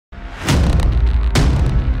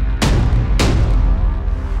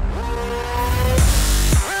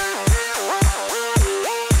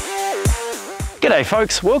G'day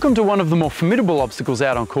folks, welcome to one of the more formidable obstacles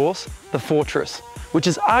out on course, the Fortress, which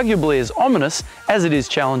is arguably as ominous as it is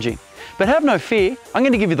challenging. But have no fear, I'm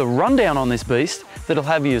going to give you the rundown on this beast that'll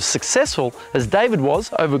have you as successful as David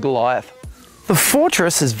was over Goliath. The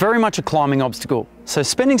Fortress is very much a climbing obstacle, so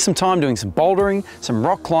spending some time doing some bouldering, some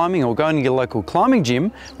rock climbing or going to your local climbing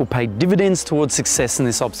gym will pay dividends towards success in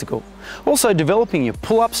this obstacle. Also developing your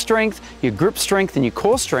pull-up strength, your grip strength and your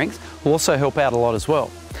core strength will also help out a lot as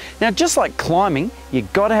well. Now, just like climbing,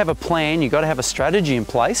 you've got to have a plan, you've got to have a strategy in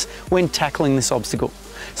place when tackling this obstacle.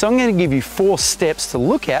 So I'm going to give you 4 steps to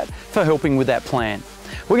look at for helping with that plan.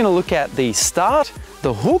 We're going to look at the start,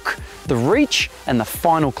 the hook, the reach, and the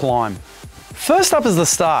final climb. First up is the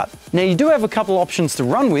start. Now, you do have a couple options to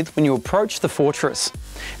run with when you approach the Fortress.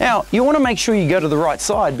 Now, you want to make sure you go to the right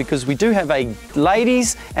side because we do have a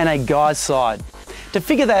ladies and a guys side. To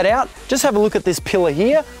figure that out, just have a look at this pillar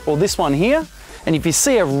here or this one here. And if you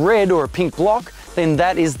see a red or a pink block, then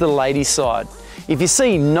that is the ladies' side. If you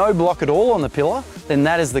see no block at all on the pillar, then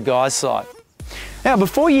that is the guys' side. Now,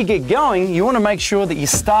 before you get going, you want to make sure that you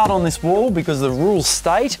start on this wall because the rules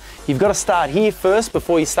state you've got to start here first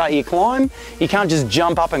before you start your climb. You can't just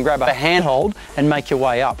jump up and grab a handhold and make your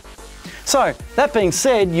way up. So, that being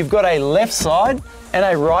said, you've got a left side and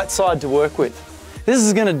a right side to work with. This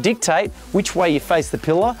is going to dictate which way you face the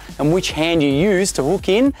pillar and which hand you use to hook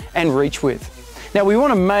in and reach with. Now, we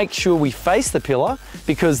want to make sure we face the pillar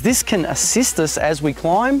because this can assist us as we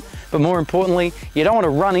climb, but more importantly, you don't want to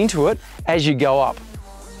run into it as you go up.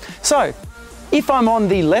 So, if I'm on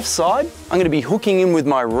the left side, I'm going to be hooking in with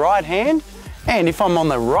my right hand, and if I'm on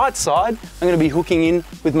the right side, I'm going to be hooking in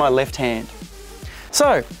with my left hand.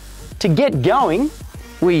 So, to get going,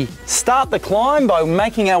 we start the climb by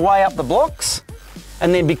making our way up the blocks,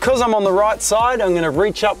 and then because I'm on the right side, I'm going to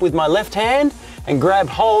reach up with my left hand and grab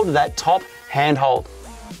hold of that top handhold.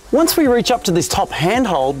 Once we reach up to this top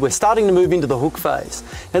handhold, we're starting to move into the hook phase.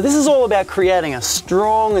 Now, this is all about creating a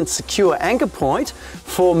strong and secure anchor point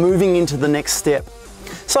for moving into the next step.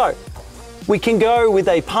 So, we can go with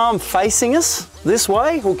a palm facing us this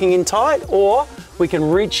way, hooking in tight, or we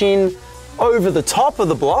can reach in over the top of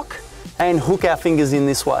the block and hook our fingers in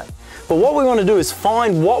this way. But what we want to do is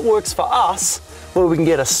find what works for us where we can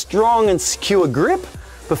get a strong and secure grip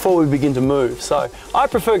before we begin to move. So, I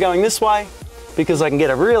prefer going this way because I can get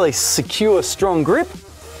a really secure, strong grip.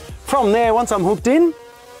 From there, once I'm hooked in,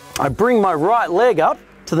 I bring my right leg up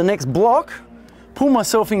to the next block, pull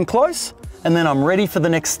myself in close, and then I'm ready for the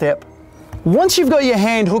next step. Once you've got your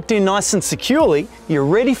hand hooked in nice and securely, you're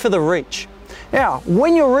ready for the reach. Now,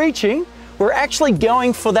 when you're reaching, we're actually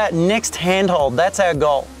going for that next handhold. That's our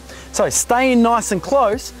goal. So stay in nice and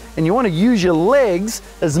close, and you want to use your legs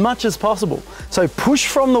as much as possible. So push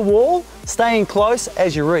from the wall, stay in close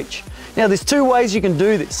as you reach. Now, there's 2 ways you can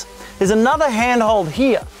do this. There's another handhold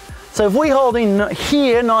here. So if we hold in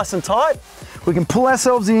here nice and tight, we can pull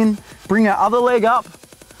ourselves in, bring our other leg up,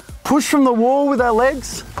 push from the wall with our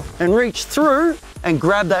legs, and reach through and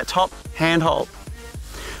grab that top handhold.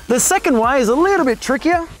 The second way is a little bit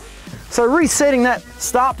trickier. So resetting that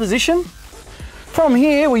start position. From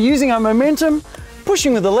here, we're using our momentum,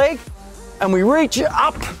 pushing with the leg, and we reach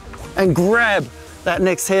up and grab that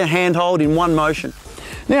next handhold in one motion.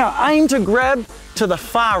 Now, aim to grab to the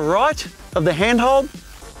far right of the handhold.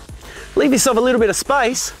 Leave yourself a little bit of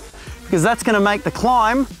space because that's going to make the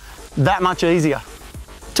climb that much easier.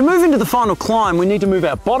 To move into the final climb, we need to move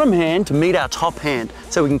our bottom hand to meet our top hand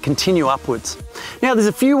so we can continue upwards. Now, there's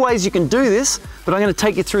a few ways you can do this, but I'm going to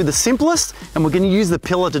take you through the simplest, and we're going to use the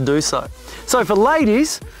pillar to do so. So for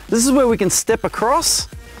ladies, this is where we can step across,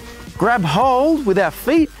 grab hold with our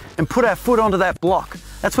feet, and put our foot onto that block.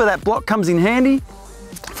 That's where that block comes in handy.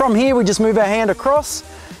 From here, we just move our hand across,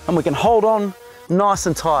 and we can hold on nice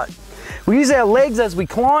and tight. We use our legs as we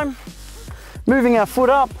climb, moving our foot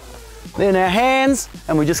up, then our hands,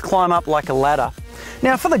 and we just climb up like a ladder.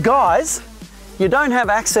 Now, for the guys, you don't have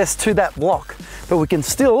access to that block, but we can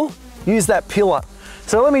still use that pillar.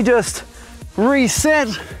 So let me just reset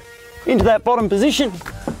into that bottom position.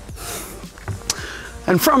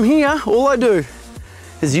 And from here, all I do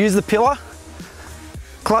is use the pillar,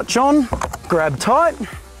 clutch on, grab tight,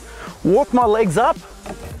 walk my legs up,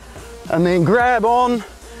 and then grab on,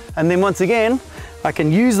 and then once again, I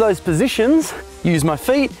can use those positions, use my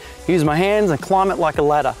feet, use my hands, and climb it like a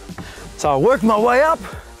ladder. So I work my way up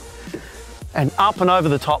and over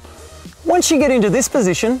the top. Once you get into this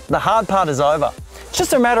position, the hard part is over. It's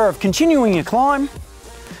just a matter of continuing your climb,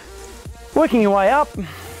 working your way up,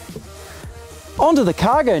 onto the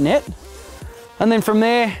cargo net, and then from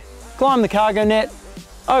there, climb the cargo net,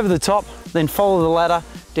 over the top, then follow the ladder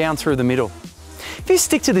down through the middle. If you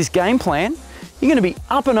stick to this game plan, you're going to be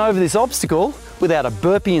up and over this obstacle without a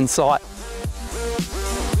burpee in sight.